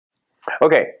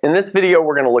Okay, in this video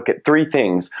we're going to look at three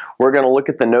things. We're going to look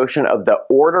at the notion of the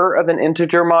order of an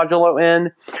integer modulo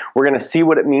n. We're going to see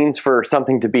what it means for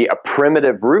something to be a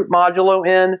primitive root modulo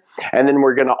n. And then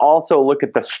we're going to also look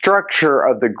at the structure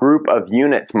of the group of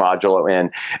units modulo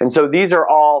n. And so these are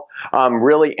all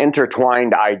really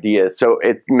intertwined ideas, so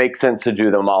it makes sense to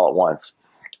do them all at once.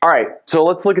 All right, so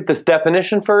let's look at this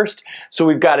definition first. So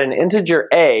we've got an integer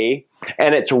a,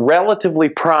 and it's relatively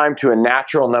prime to a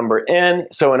natural number n.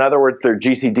 So in other words, their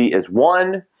GCD is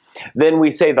 1. Then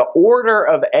we say the order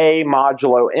of a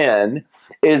modulo n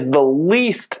is the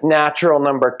least natural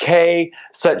number k,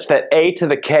 such that a to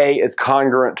the k is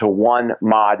congruent to 1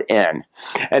 mod n.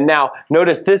 And now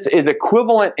notice this is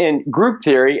equivalent in group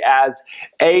theory as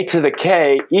a to the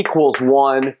k equals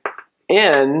 1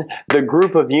 in the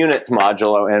group of units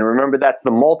modulo n. Remember, that's the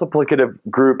multiplicative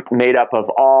group made up of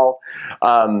all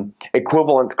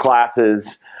equivalence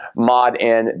classes mod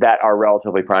n that are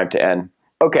relatively prime to n.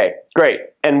 Okay, great.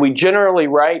 And we generally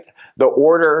write the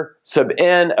order sub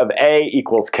n of a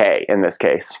equals k in this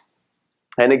case.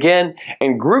 And again,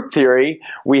 in group theory,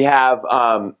 we have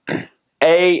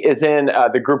a is in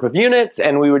the group of units,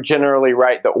 and we would generally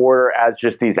write the order as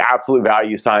just these absolute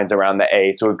value signs around the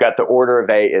a. So we've got the order of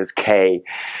a is k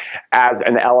as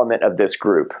an element of this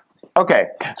group. Okay,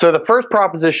 so the first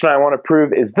proposition I want to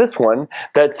prove is this one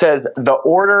that says the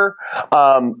order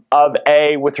of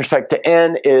a with respect to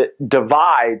n, it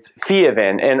divides phi of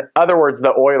n. In other words, the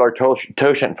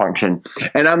Euler-Totient function.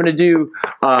 And I'm going to do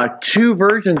two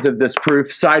versions of this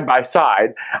proof side by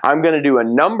side. I'm going to do a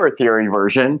number theory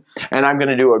version, and I'm going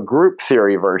to do a group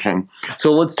theory version.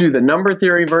 So let's do the number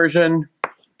theory version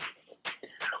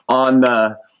on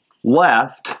the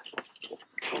left,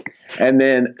 and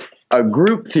then a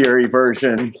group theory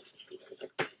version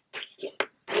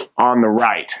on the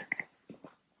right.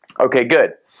 Okay,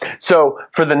 good. So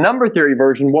for the number theory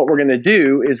version, what we're going to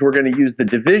do is we're going to use the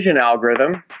division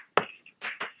algorithm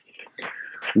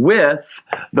with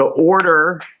the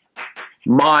order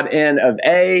mod n of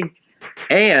a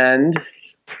and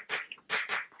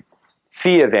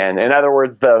phi of n. In other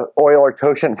words, the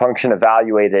Euler-Totient function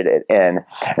evaluated at n.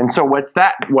 And so what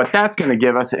that's going to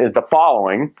give us is the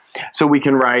following. So we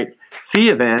can write phi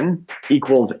of n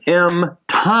equals m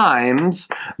times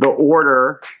the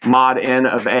order mod n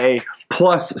of a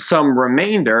plus some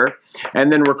remainder.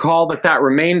 And then recall that that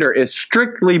remainder is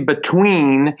strictly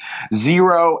between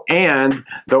 0 and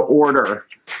the order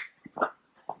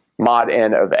mod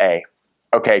n of a.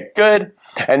 Okay, good.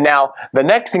 And now the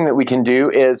next thing that we can do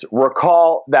is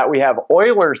recall that we have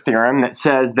Euler's theorem that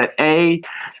says that a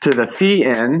to the phi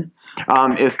n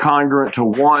is congruent to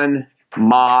 1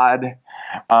 mod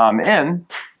n.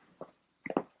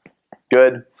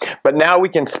 Good. But now we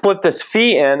can split this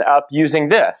phi n up using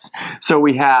this. So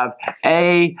we have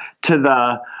a to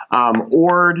the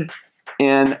ord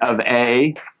n of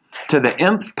a to the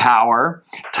nth power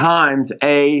times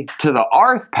a to the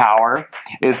rth power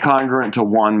is congruent to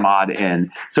 1 mod n.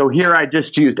 So here I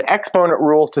just used exponent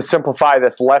rules to simplify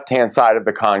this left-hand side of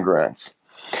the congruence.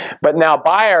 But now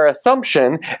by our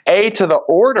assumption, a to the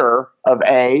order of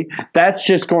a, that's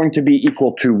just going to be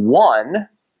equal to 1.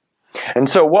 And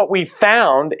so what we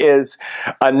found is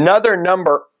another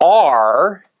number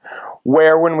r,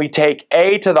 where when we take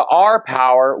a to the r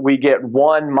power, we get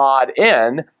 1 mod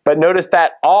n, but notice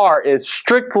that r is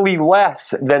strictly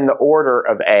less than the order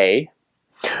of a.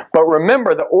 But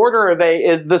remember, the order of a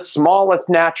is the smallest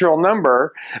natural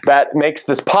number that makes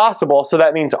this possible, so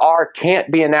that means r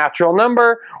can't be a natural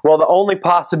number. Well, the only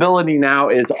possibility now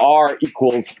is r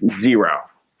equals 0.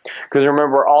 Because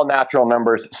remember, all natural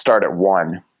numbers start at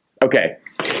 1. Okay,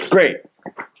 great.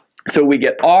 So we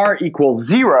get r equals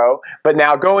 0, but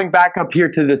now going back up here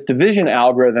to this division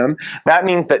algorithm, that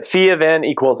means that phi of n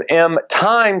equals m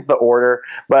times the order,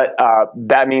 but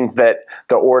that means that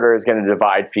the order is going to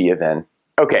divide phi of n.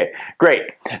 Okay, great.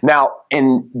 Now,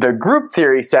 in the group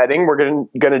theory setting, we're going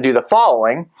to do the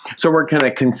following. So we're going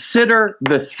to consider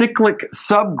the cyclic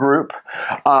subgroup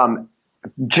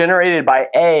generated by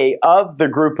A of the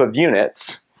group of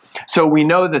units. So we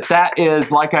know that that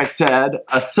is, like I said,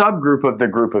 a subgroup of the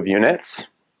group of units.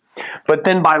 But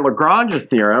then by Lagrange's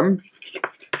theorem,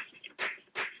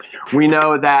 we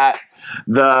know that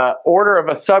the order of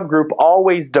a subgroup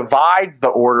always divides the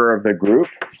order of the group.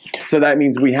 So that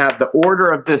means we have the order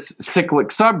of this cyclic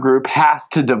subgroup has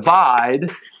to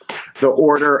divide the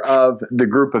order of the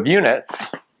group of units.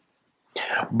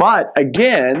 But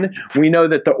again, we know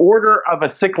that the order of a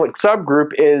cyclic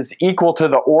subgroup is equal to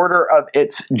the order of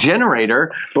its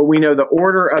generator, but we know the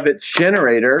order of its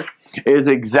generator is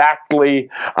exactly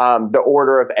the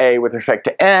order of A with respect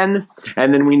to n,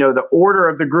 and then we know the order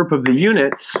of the group of the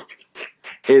units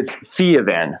is phi of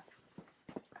n.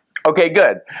 Okay,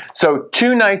 good. So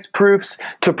two nice proofs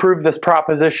to prove this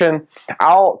proposition.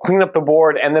 I'll clean up the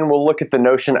board and then we'll look at the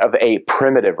notion of a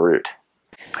primitive root.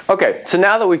 Okay, so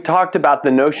now that we've talked about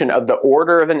the notion of the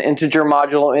order of an integer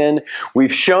modulo n,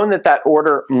 we've shown that that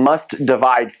order must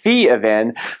divide phi of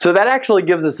n, so that actually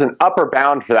gives us an upper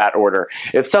bound for that order.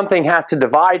 If something has to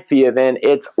divide phi of n,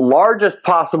 its largest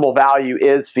possible value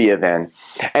is phi of n.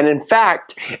 And in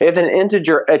fact, if an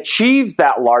integer achieves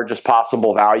that largest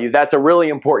possible value, that's a really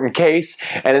important case,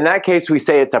 and in that case we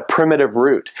say it's a primitive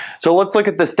root. So let's look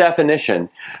at this definition.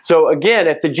 So again,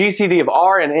 if the GCD of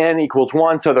r and n equals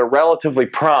 1, so they're relatively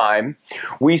prime,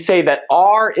 we say that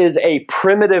r is a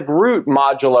primitive root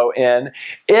modulo n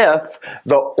if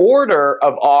the order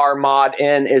of r mod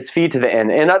n is phi to the n.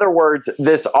 In other words,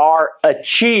 this r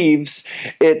achieves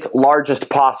its largest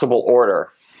possible order.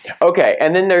 Okay,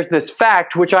 and then there's this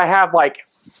fact, which I have like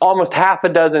almost half a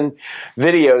dozen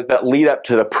videos that lead up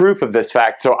to the proof of this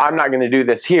fact, so I'm not going to do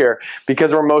this here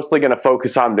because we're mostly going to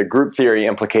focus on the group theory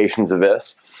implications of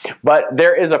this. But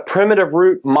there is a primitive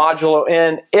root modulo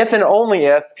n if and only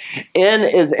if n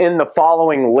is in the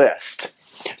following list.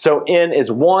 So n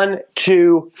is 1,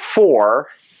 2, 4,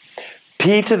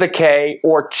 p to the k,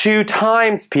 or 2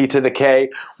 times p to the k,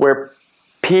 where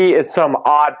p is some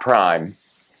odd prime.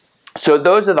 So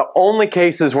those are the only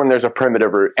cases when there's a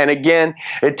primitive root. And again,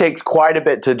 it takes quite a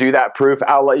bit to do that proof.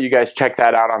 I'll let you guys check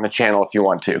that out on the channel if you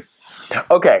want to.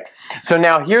 Okay, so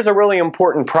now here's a really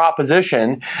important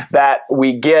proposition that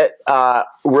we get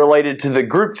related to the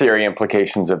group theory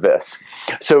implications of this.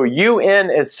 So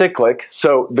UN is cyclic,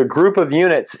 so the group of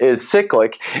units is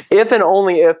cyclic if and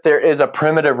only if there is a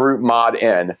primitive root mod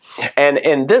n. And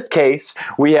in this case,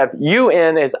 we have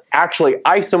UN is actually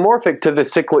isomorphic to the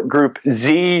cyclic group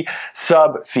Z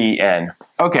sub phi n.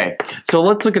 Okay, so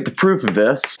let's look at the proof of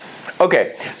this.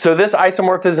 Okay, so this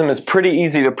isomorphism is pretty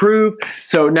easy to prove.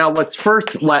 So now let's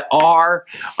first let R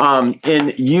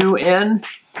in UN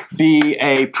be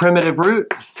a primitive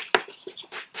root.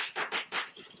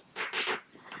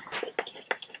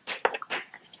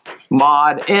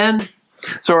 Mod n.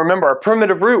 So remember, a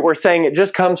primitive root, we're saying it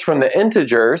just comes from the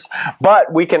integers,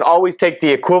 but we can always take the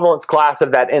equivalence class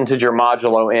of that integer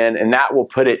modulo n, and that will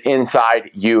put it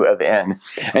inside u of n.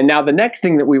 And now the next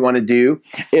thing that we want to do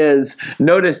is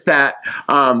notice that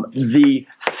the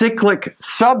cyclic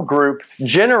subgroup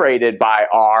generated by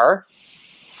R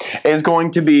is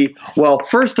going to be, well,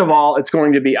 first of all, it's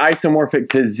going to be isomorphic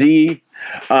to Z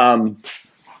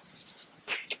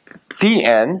phi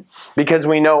n, because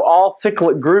we know all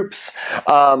cyclic groups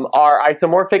are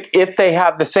isomorphic if they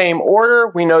have the same order.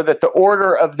 We know that the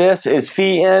order of this is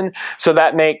phi n, so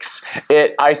that makes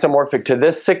it isomorphic to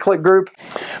this cyclic group.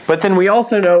 But then we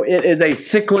also know it is a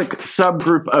cyclic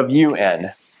subgroup of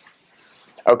UN.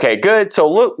 Okay, good.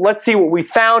 So look, let's see what we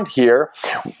found here.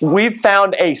 We've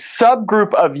found a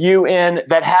subgroup of UN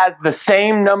that has the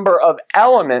same number of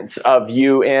elements of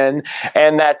UN,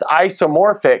 and that's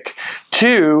isomorphic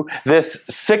to this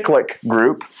cyclic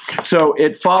group. So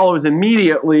it follows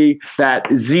immediately that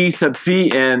Z sub phi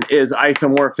n is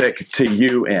isomorphic to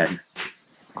UN.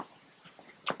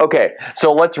 Okay,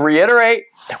 so let's reiterate.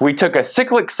 We took a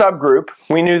cyclic subgroup.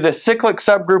 We knew the cyclic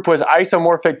subgroup was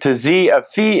isomorphic to Z of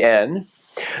phi n.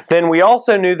 Then we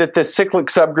also knew that this cyclic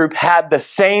subgroup had the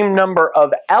same number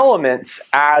of elements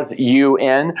as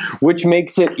UN, which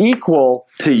makes it equal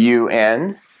to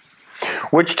UN,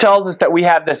 which tells us that we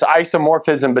have this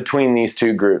isomorphism between these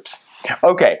two groups.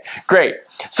 Okay, great.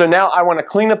 So now I want to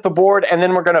clean up the board, and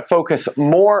then we're going to focus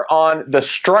more on the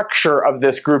structure of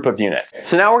this group of units.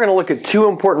 So now we're going to look at two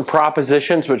important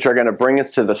propositions which are going to bring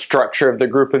us to the structure of the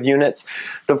group of units.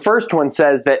 The first one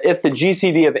says that if the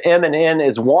GCD of M and N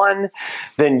is 1,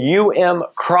 then UM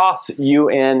cross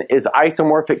UN is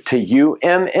isomorphic to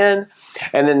UMN.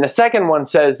 And then the second one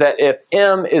says that if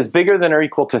M is bigger than or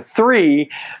equal to 3,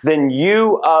 then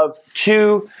U of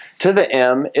 2 to the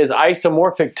M is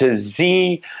isomorphic to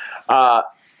Z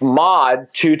mod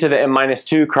 2 to the M minus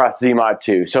 2 cross Z mod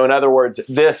 2. So in other words,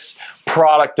 this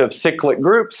product of cyclic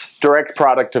groups, direct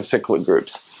product of cyclic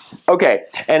groups. Okay,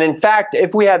 and in fact,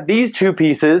 if we have these two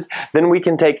pieces, then we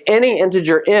can take any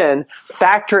integer n,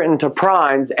 factor it into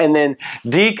primes, and then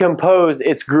decompose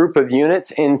its group of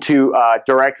units into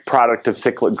direct product of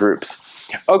cyclic groups.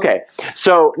 Okay,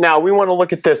 so now we want to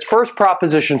look at this first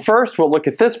proposition first. We'll look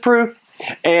at this proof,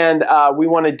 and we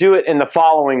want to do it in the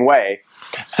following way.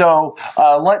 So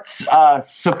let's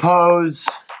suppose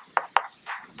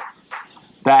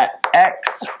that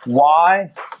x,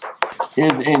 y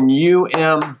is in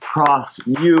UM cross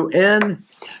UN.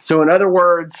 So in other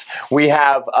words, we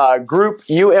have group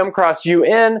UM cross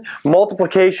UN.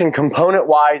 Multiplication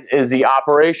component-wise is the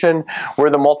operation where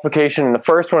the multiplication in the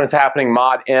first one is happening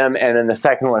mod M and in the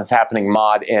second one is happening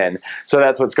mod N. So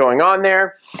that's what's going on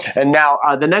there. And now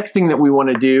the next thing that we want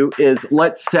to do is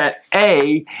let's set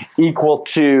A equal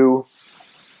to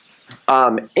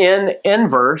N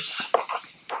inverse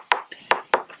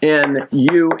in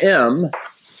UM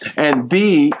and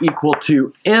B equal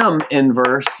to M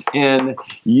inverse in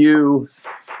UN.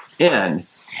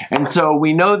 And so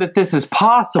we know that this is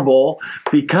possible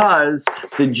because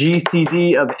the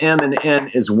GCD of M and N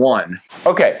is 1.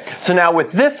 Okay, so now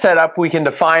with this setup, we can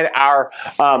define our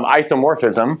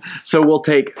isomorphism. So we'll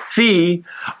take phi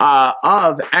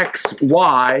of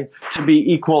xy to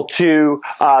be equal to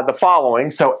the following.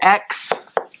 So x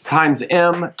times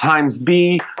M times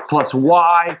B plus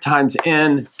y times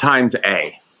N times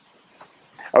A.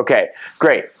 Okay,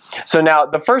 great. So now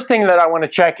the first thing that I want to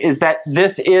check is that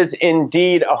this is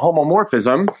indeed a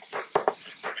homomorphism.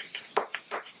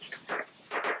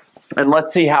 And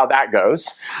let's see how that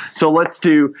goes. So let's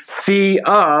do phi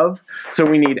of, so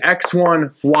we need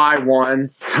x1,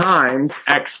 y1 times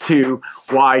x2,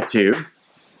 y2.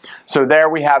 So there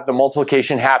we have the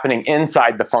multiplication happening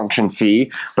inside the function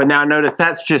phi. But now notice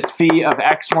that's just phi of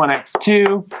x1,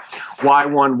 x2,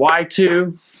 y1,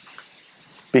 y2.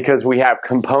 Because we have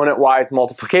component-wise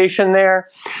multiplication there.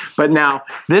 But now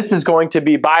this is going to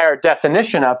be, by our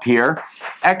definition up here,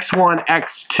 x1,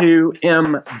 x2,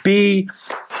 mb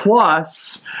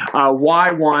plus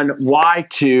y1,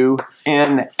 y2,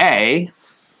 na.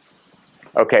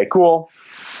 Okay, cool.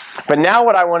 But now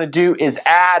what I want to do is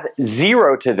add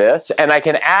 0 to this, and I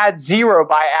can add 0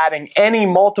 by adding any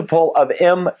multiple of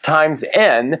m times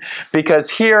n, because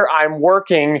here I'm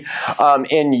working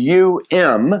in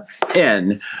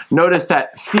UMN. Notice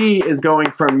that phi is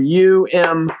going from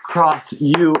UM cross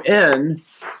UN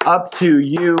up to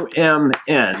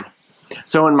UMN.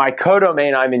 So in my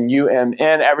codomain, I'm in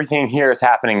UMN. Everything here is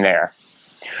happening there.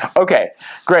 Okay,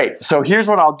 great. So here's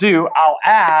what I'll do. I'll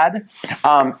add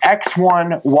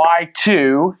x1,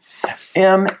 y2,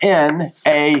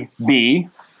 mnab.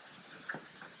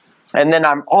 And then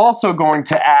I'm also going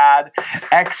to add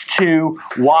x2,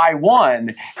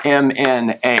 y1,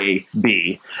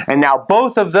 mnab. And now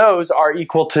both of those are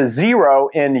equal to 0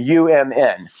 in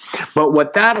UMN. But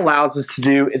what that allows us to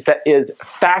do is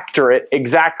factor it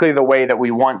exactly the way that we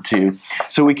want to.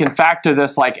 So we can factor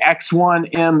this like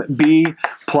x1, mb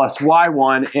plus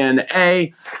y1, na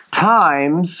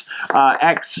times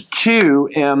x2,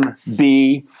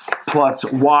 mb plus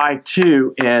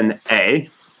y2, na.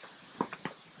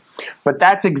 But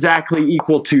that's exactly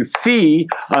equal to phi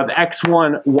of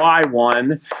x1,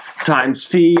 y1 times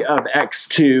phi of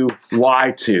x2,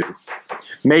 y2,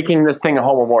 making this thing a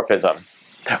homomorphism.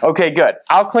 Okay, good.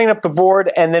 I'll clean up the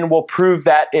board and then we'll prove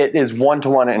that it is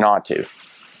one-to-one and onto.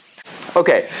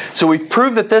 Okay, so we've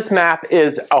proved that this map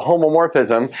is a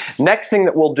homomorphism. Next thing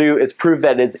that we'll do is prove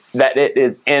that it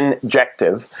is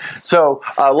injective. So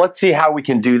let's see how we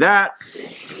can do that.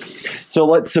 So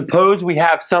let's suppose we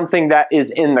have something that is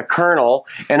in the kernel.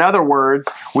 In other words,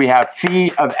 we have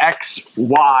phi of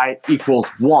xy equals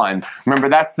 1. Remember,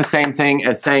 that's the same thing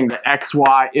as saying that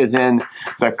xy is in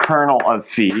the kernel of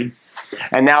phi.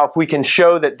 And now if we can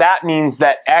show that that means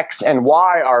that x and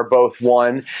y are both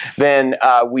 1, then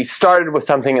we started with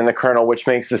something in the kernel, which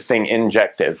makes this thing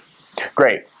injective.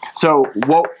 Great. So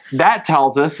what that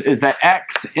tells us is that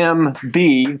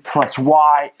xmb plus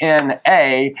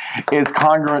yna is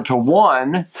congruent to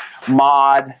 1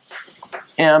 mod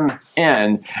mn.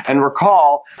 And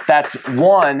recall, that's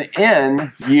 1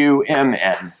 in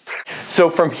UMN. So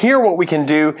from here what we can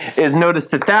do is notice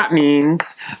that that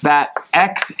means that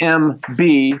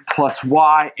xmb plus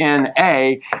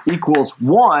yna equals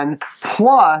 1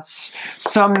 plus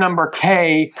some number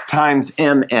k times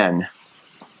mn.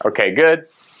 Okay, good.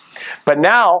 But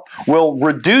now we'll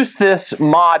reduce this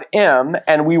mod m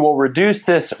and we will reduce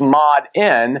this mod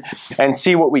n and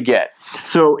see what we get.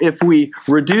 So if we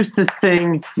reduce this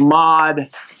thing mod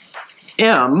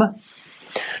m,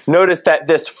 notice that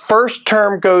this first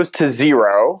term goes to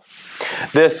 0.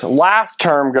 This last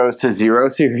term goes to 0.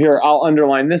 So here, I'll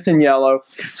underline this in yellow.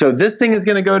 So this thing is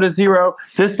going to go to 0.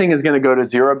 This thing is going to go to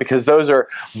 0 because those are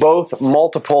both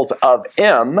multiples of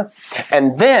m.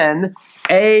 And then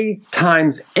a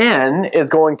times n is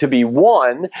going to be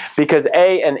 1 because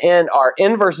a and n are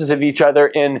inverses of each other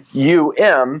in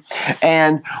UM.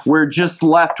 And we're just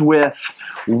left with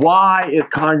y is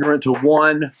congruent to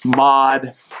 1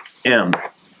 mod m.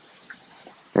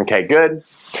 Okay, good.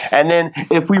 And then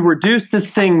if we reduce this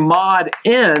thing mod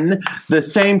n, the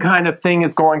same kind of thing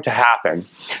is going to happen.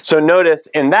 So notice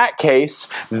in that case,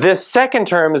 this second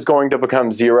term is going to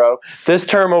become 0. This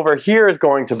term over here is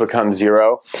going to become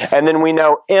 0. And then we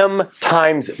know m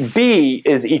times b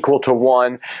is equal to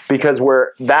 1 because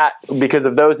because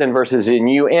of those inverses in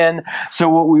un. So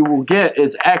what we will get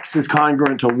is x is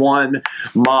congruent to 1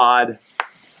 mod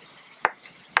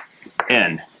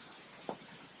n,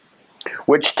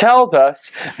 which tells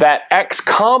us that x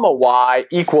comma y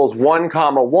equals 1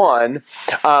 comma 1,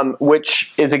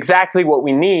 which is exactly what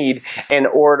we need in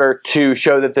order to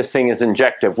show that this thing is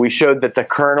injective. We showed that the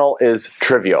kernel is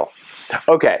trivial.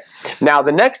 Okay, now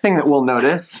the next thing that we'll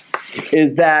notice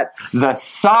is that the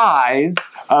size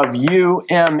of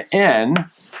umn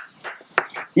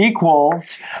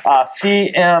equals phi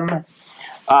m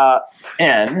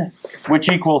n, which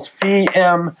equals phi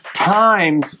m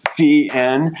times phi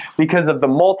n because of the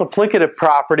multiplicative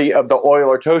property of the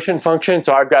Euler-Toshin function.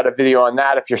 So I've got a video on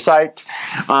that if you're psyched.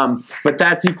 But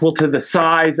that's equal to the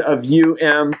size of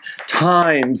um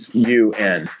times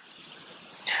un.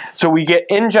 So we get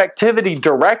injectivity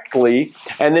directly,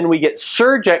 and then we get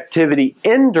surjectivity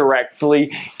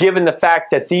indirectly, given the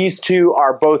fact that these two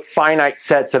are both finite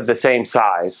sets of the same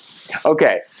size.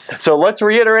 Okay, so let's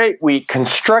reiterate. We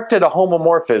constructed a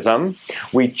homomorphism.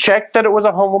 We checked that it was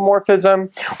a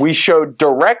homomorphism. We showed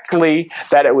directly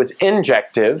that it was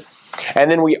injective.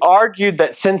 And then we argued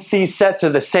that since these sets are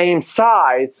the same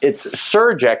size, it's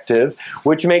surjective,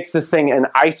 which makes this thing an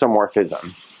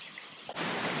isomorphism.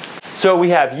 So we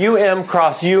have um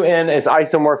cross un is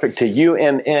isomorphic to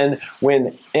umn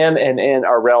when m and n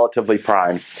are relatively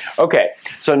prime. Okay,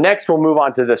 so next we'll move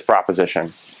on to this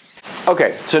proposition.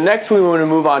 Okay, so next we want to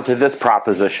move on to this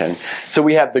proposition. So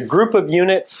we have the group of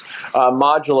units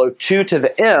modulo 2 to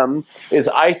the m is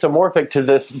isomorphic to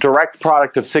this direct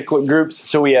product of cyclic groups.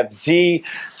 So we have z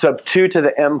sub 2 to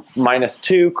the m minus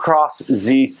 2 cross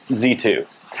z2.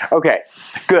 Okay,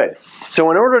 good. So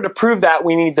in order to prove that,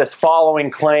 we need this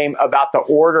following claim about the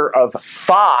order of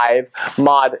 5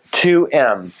 mod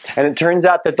 2m. And it turns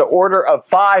out that the order of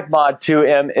 5 mod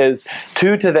 2m is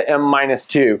 2 to the m minus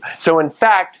 2. So in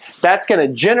fact, that's going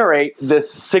to generate this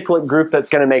cyclic group that's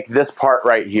going to make this part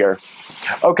right here.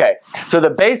 Okay, so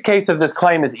the base case of this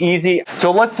claim is easy.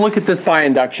 So let's look at this by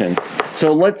induction.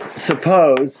 So let's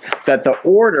suppose that the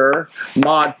order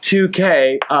mod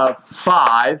 2k of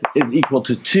 5 is equal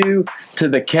to 2 to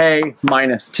the k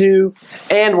minus 2.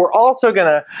 And we're also going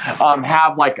to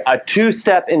have like a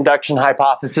two-step induction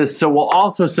hypothesis. So we'll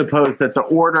also suppose that the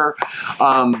order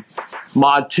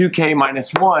mod 2k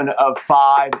minus 1 of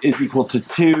 5 is equal to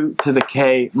 2 to the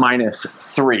k minus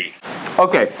 3.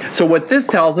 Okay, so what this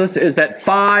tells us is that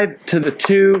 5 to the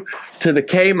 2 to the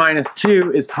k minus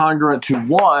 2 is congruent to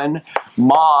 1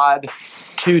 mod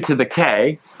 2 to the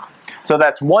k. So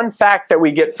that's one fact that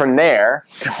we get from there.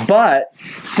 But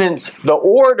since the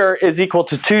order is equal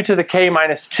to 2 to the k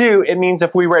minus 2, it means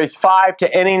if we raise 5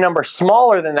 to any number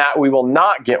smaller than that, we will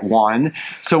not get 1.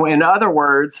 So in other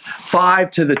words, 5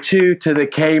 to the 2 to the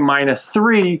k minus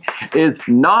 3 is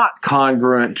not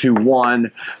congruent to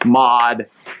 1 mod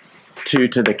 2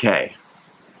 to the k.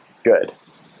 Good.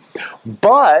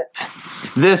 But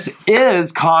this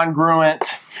is congruent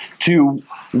to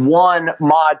 1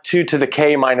 mod 2 to the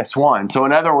k minus 1. So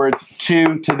in other words,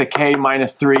 2 to the k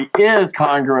minus 3 is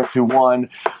congruent to 1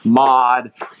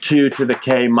 mod 2 to the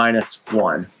k minus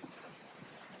 1.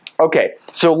 Okay,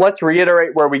 so let's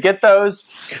reiterate where we get those.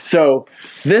 So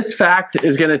this fact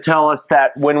is going to tell us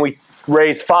that when we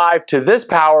raise 5 to this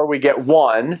power, we get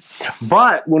 1.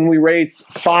 But when we raise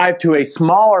 5 to a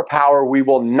smaller power, we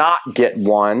will not get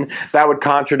 1. That would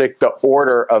contradict the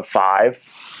order of 5.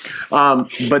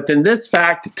 But then this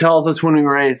fact tells us when we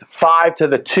raise 5 to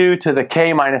the 2 to the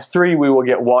k minus 3, we will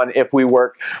get 1 if we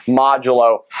work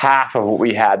modulo half of what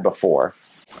we had before.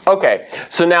 Okay,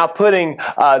 so now putting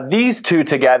these two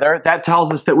together, that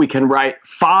tells us that we can write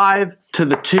 5 to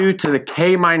the 2 to the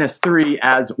k minus 3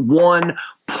 as 1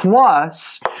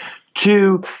 plus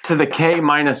 2 to the k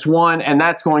minus 1, and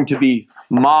that's going to be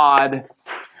mod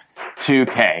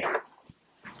 2k.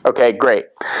 Okay, great.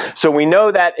 So we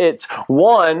know that it's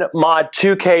 1 mod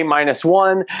 2k minus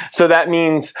 1, so that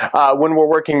means when we're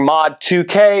working mod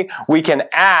 2k, we can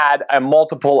add a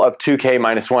multiple of 2k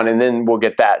minus 1, and then we'll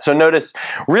get that. So notice,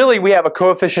 really we have a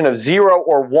coefficient of 0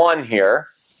 or 1 here.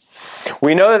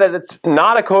 We know that it's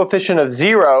not a coefficient of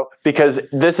 0 because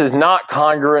this is not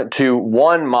congruent to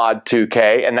 1 mod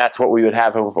 2k, and that's what we would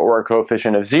have if it were a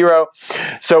coefficient of 0.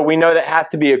 So we know that it has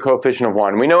to be a coefficient of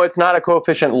 1. We know it's not a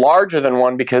coefficient larger than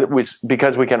 1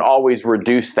 because we can always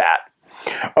reduce that.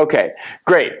 Okay,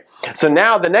 great. So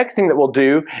now the next thing that we'll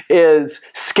do is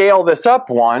scale this up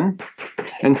 1.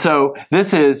 And so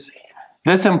this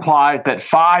implies that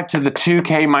 5 to the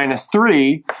 2k minus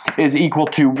 3 is equal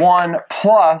to 1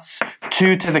 plus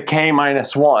 2 to the k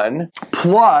minus 1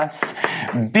 plus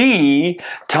b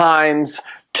times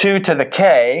 2 to the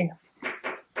k.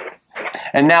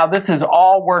 And now this is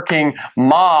all working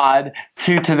mod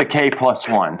 2 to the k plus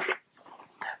 1.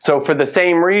 So for the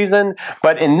same reason,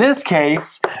 but in this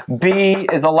case, b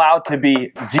is allowed to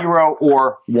be 0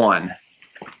 or 1.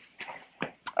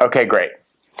 Okay, great.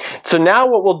 So now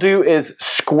what we'll do is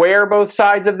square both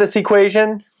sides of this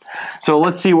equation. So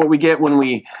let's see what we get when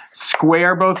we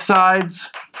square both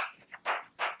sides.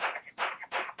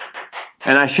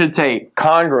 And I should say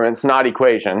congruence, not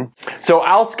equation. So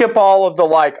I'll skip all of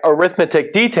the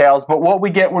arithmetic details, but what we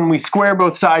get when we square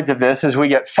both sides of this is we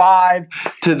get 5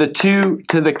 to the 2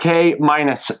 to the k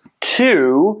minus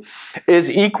 2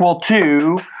 is equal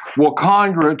to, well,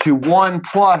 congruent to 1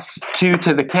 plus 2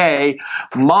 to the k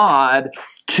mod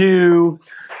 2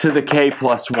 to the k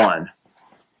plus 1.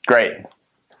 Great.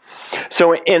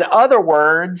 So in other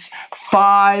words,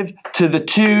 5 to the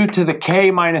 2 to the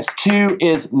k minus 2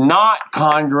 is not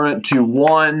congruent to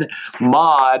 1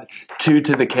 mod 2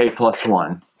 to the k plus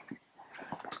 1.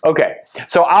 Okay,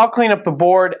 so I'll clean up the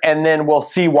board and then we'll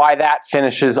see why that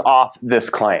finishes off this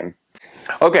claim.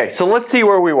 Okay, so let's see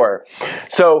where we were.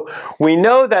 So we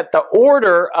know that the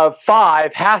order of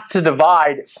 5 has to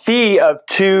divide phi of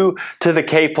 2 to the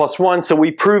k plus 1, so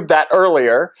we proved that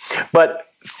earlier. But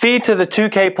phi to the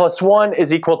 2k plus 1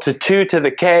 is equal to 2 to the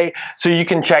k, so you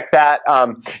can check that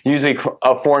using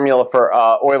a formula for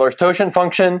Euler's totient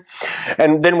function.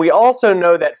 And then we also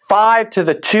know that 5 to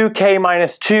the 2k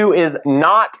minus 2 is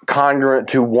not congruent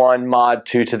to 1 mod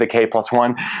 2 to the k plus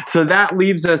 1, so that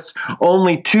leaves us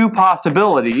only 2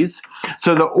 possibilities.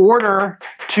 So the order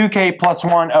 2k plus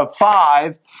 1 of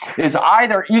 5 is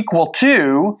either equal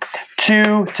to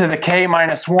 2 to the k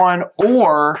minus 1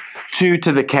 or 2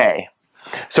 to the k.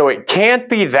 So it can't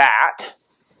be that,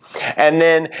 and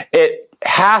then it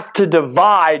has to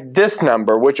divide this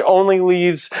number, which only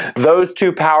leaves those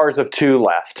 2 powers of 2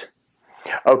 left.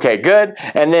 Okay, good.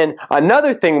 And then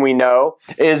another thing we know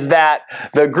is that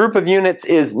the group of units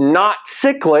is not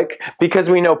cyclic because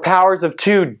we know powers of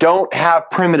 2 don't have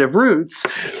primitive roots,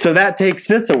 so that takes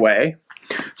this away.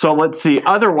 So let's see,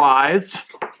 otherwise,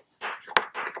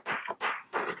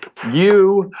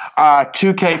 u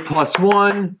 2k plus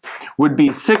 1 would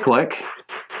be cyclic,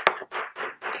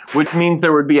 which means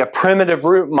there would be a primitive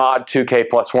root mod 2k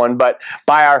plus 1, but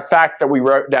by our fact that we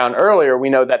wrote down earlier,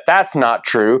 we know that that's not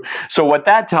true. So what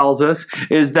that tells us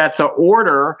is that the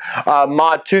order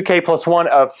mod 2k plus 1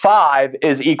 of 5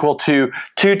 is equal to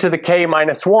 2 to the k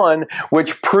minus 1,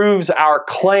 which proves our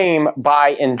claim by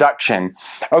induction.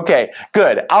 Okay,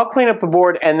 good. I'll clean up the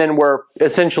board and then we're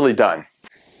essentially done.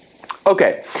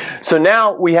 Okay, so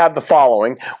now we have the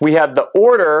following. We have the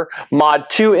order mod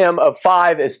 2m of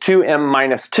 5 is 2m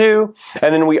minus 2,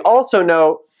 and then we also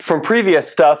know from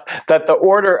previous stuff that the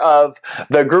order of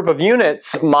the group of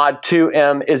units mod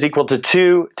 2m is equal to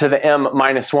 2 to the m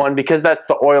minus 1 because that's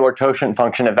the Euler totient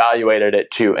function evaluated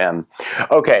at 2m.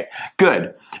 Okay,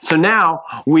 good. So now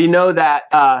we know that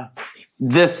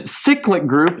this cyclic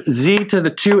group, z to the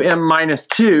 2m minus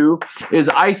 2, is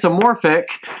isomorphic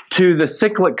to the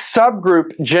cyclic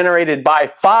subgroup generated by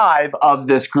 5 of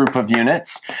this group of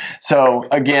units. So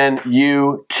again,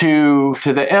 u2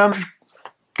 to the m.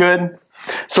 Good.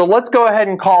 So let's go ahead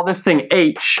and call this thing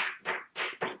h.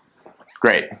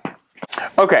 Great.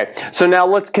 Okay, so now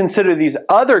let's consider these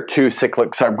other 2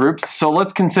 cyclic subgroups. So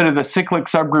let's consider the cyclic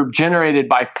subgroup generated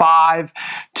by 5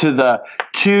 to the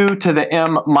 2 to the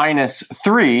m minus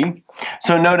 3.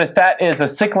 So notice that is a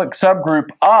cyclic subgroup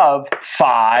of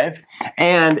 5,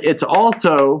 and it's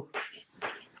also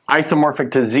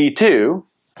isomorphic to z2.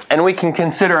 And we can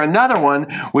consider another one,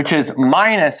 which is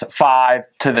minus 5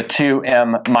 to the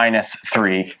 2m minus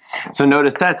 3. So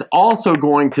notice that's also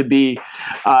going to be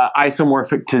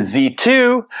isomorphic to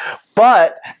z2,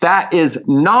 but that is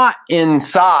not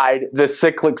inside the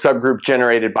cyclic subgroup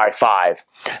generated by 5.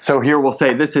 So here we'll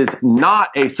say this is not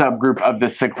a subgroup of the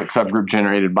cyclic subgroup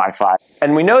generated by 5.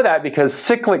 And we know that because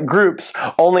cyclic groups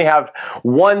only have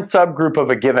one subgroup of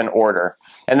a given order.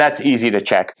 And that's easy to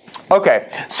check. Okay,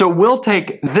 so we'll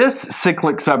take this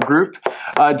cyclic subgroup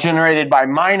generated by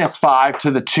minus 5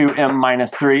 to the 2m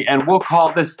minus 3, and we'll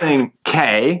call this thing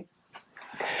K.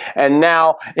 And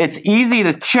now it's easy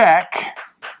to check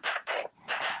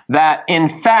that, in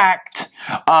fact,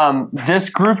 this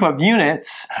group of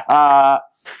units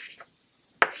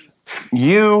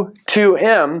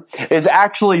U2M is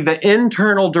actually the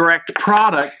internal direct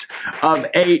product of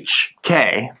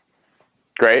HK.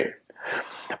 Great.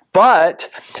 But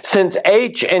since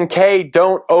H and K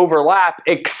don't overlap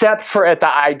except for at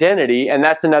the identity, and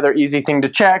that's another easy thing to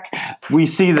check, we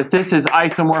see that this is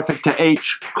isomorphic to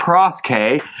H cross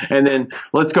K, and then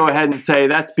let's go ahead and say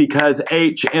that's because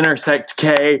H intersect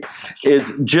K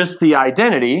is just the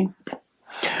identity,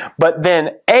 but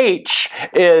then H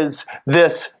is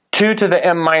this 2 to the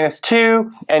m minus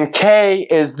 2, and K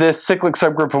is this cyclic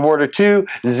subgroup of order 2,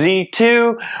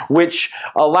 Z2, which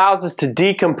allows us to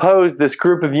decompose this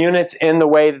group of units in the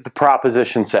way that the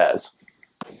proposition says.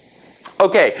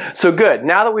 Okay, so good.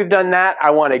 Now that we've done that,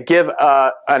 I want to give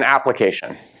an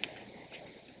application.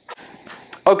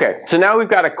 Okay, so now we've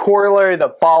got a corollary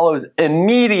that follows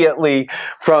immediately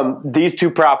from these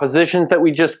two propositions that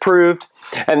we just proved,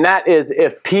 and that is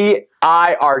if pi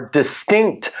are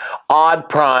distinct odd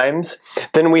primes,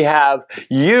 then we have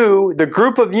U, the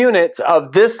group of units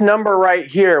of this number right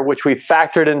here, which we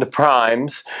factored into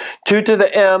primes, 2 to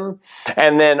the m,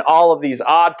 and then all of these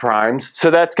odd primes.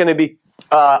 So that's going to be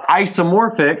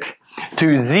isomorphic to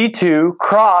Z2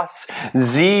 cross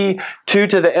Z2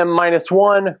 to the m minus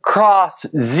 1 cross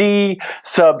Z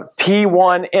sub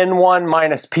P1 N1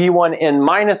 minus P1 N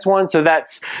minus 1. So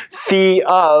that's phi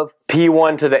of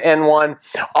P1 to the N1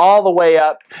 all the way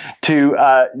up to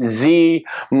Z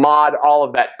mod all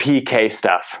of that PK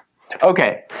stuff.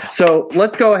 Okay, so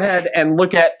let's go ahead and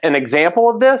look at an example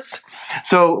of this.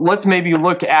 So let's maybe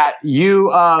look at U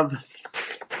of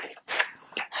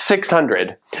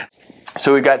 600.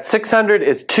 So we've got 600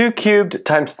 is 2 cubed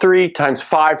times 3 times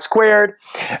 5 squared,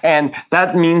 and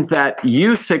that means that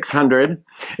U600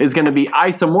 is going to be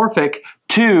isomorphic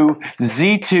to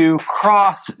Z2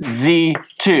 cross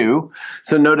Z2.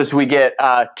 So notice we get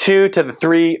 2 to the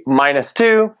 3 minus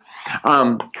 2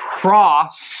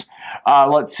 cross,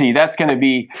 let's see, that's going to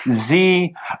be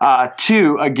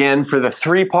Z2 again for the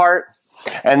 3 part,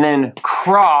 and then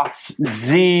cross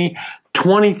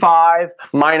Z25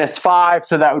 minus 5,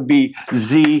 so that would be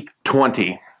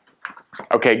Z20.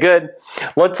 Okay, good.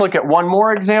 Let's look at one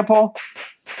more example.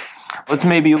 Let's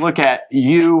maybe look at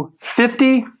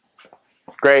U50.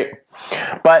 Great.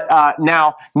 But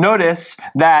now notice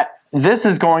that this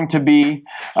is going to be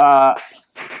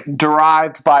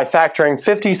derived by factoring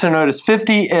 50. So notice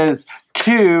 50 is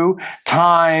 2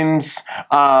 times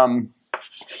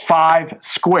 5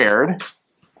 squared,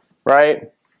 right?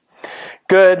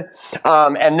 Good.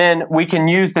 And then we can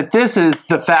use that this is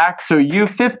the fact, so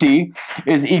U50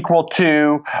 is equal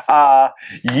to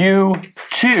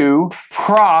U2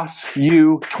 cross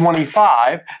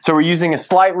U25. So we're using a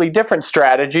slightly different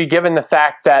strategy given the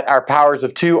fact that our powers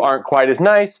of 2 aren't quite as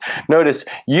nice. Notice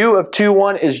U of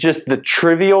 1 is just the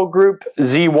trivial group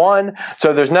Z1,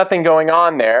 so there's nothing going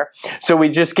on there. So we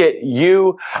just get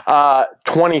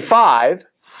U25.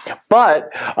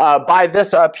 But by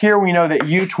this up here, we know that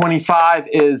U25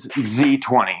 is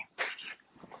Z20.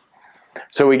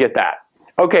 So we get that.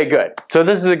 Okay, good. So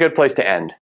this is a good place to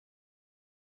end.